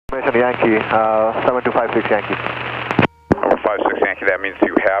information Yankee, 7256 Yankee. Over 56 Yankee, that means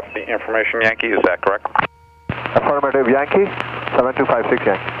you have the information Yankee, is that correct? Affirmative Yankee, 7256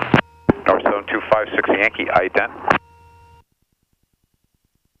 Yankee. Over 7256 Yankee, ident.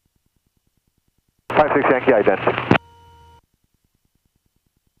 56 Yankee, ident.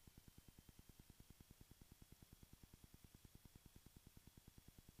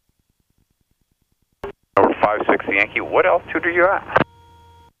 Over 56 Yankee, what altitude are you at?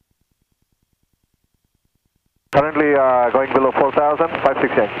 Currently going below 4,000,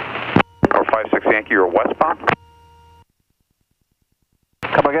 56 Yankee. Over 56 Yankee, you're westbound?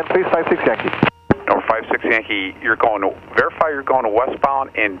 Come again, please, 56 Yankee. Over 56 Yankee, you're going to, verify you're going to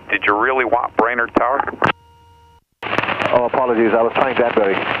westbound, and did you really want Brainerd Tower? Oh, apologies, I was trying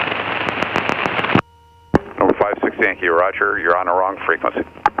Danbury. Over 56 Yankee, roger, you're on the wrong frequency.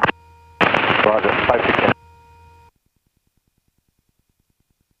 Roger, 56 Yankee.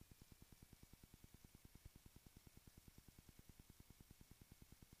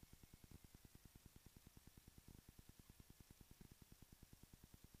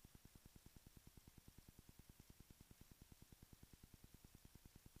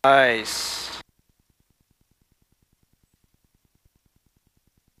 Nice.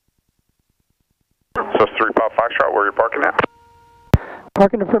 So it's 3 Pop Foxtrot, where you're parking at?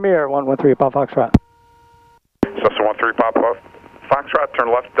 Parking the Premier, 113 Pop Foxtrot. So 13 Pop Foxtrot,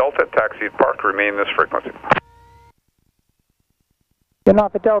 turn left Delta, taxi park, remain this frequency. Getting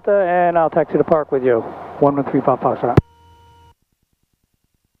off at Delta, and I'll taxi to park with you. 113 Pop Foxtrot.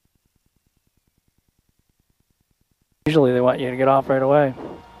 Usually they want you to get off right away.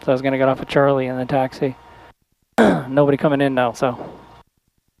 So I was going to get off at Charlie in the taxi. Nobody coming in now, so.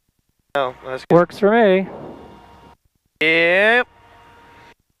 Oh, that's good. Works for me. Yep.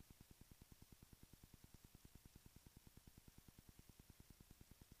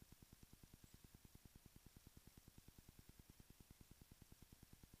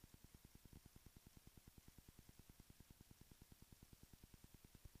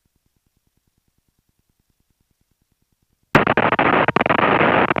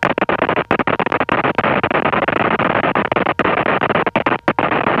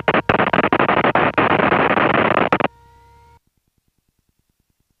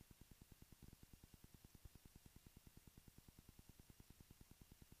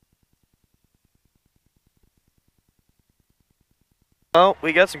 Well,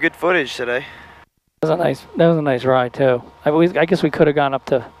 we got some good footage today. That was a nice ride too. I guess we could have gone up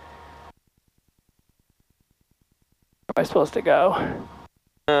to. Where am I supposed to go?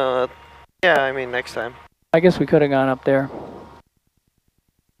 Yeah, I mean next time. I guess we could have gone up there.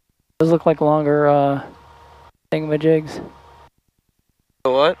 Those look like longer thingamajigs.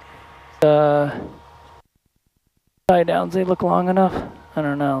 What? Tie downs, they look long enough? I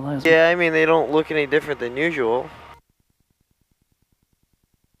don't know. Yeah, I mean they don't look any different than usual.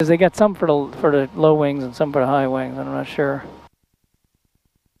 Because they got some for the low wings and some for the high wings, I'm not sure.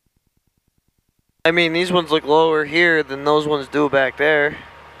 I mean these ones look lower here than those ones do back there.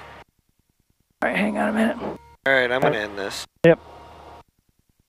 Alright, hang on a minute. Alright, I'm gonna end this. Yep.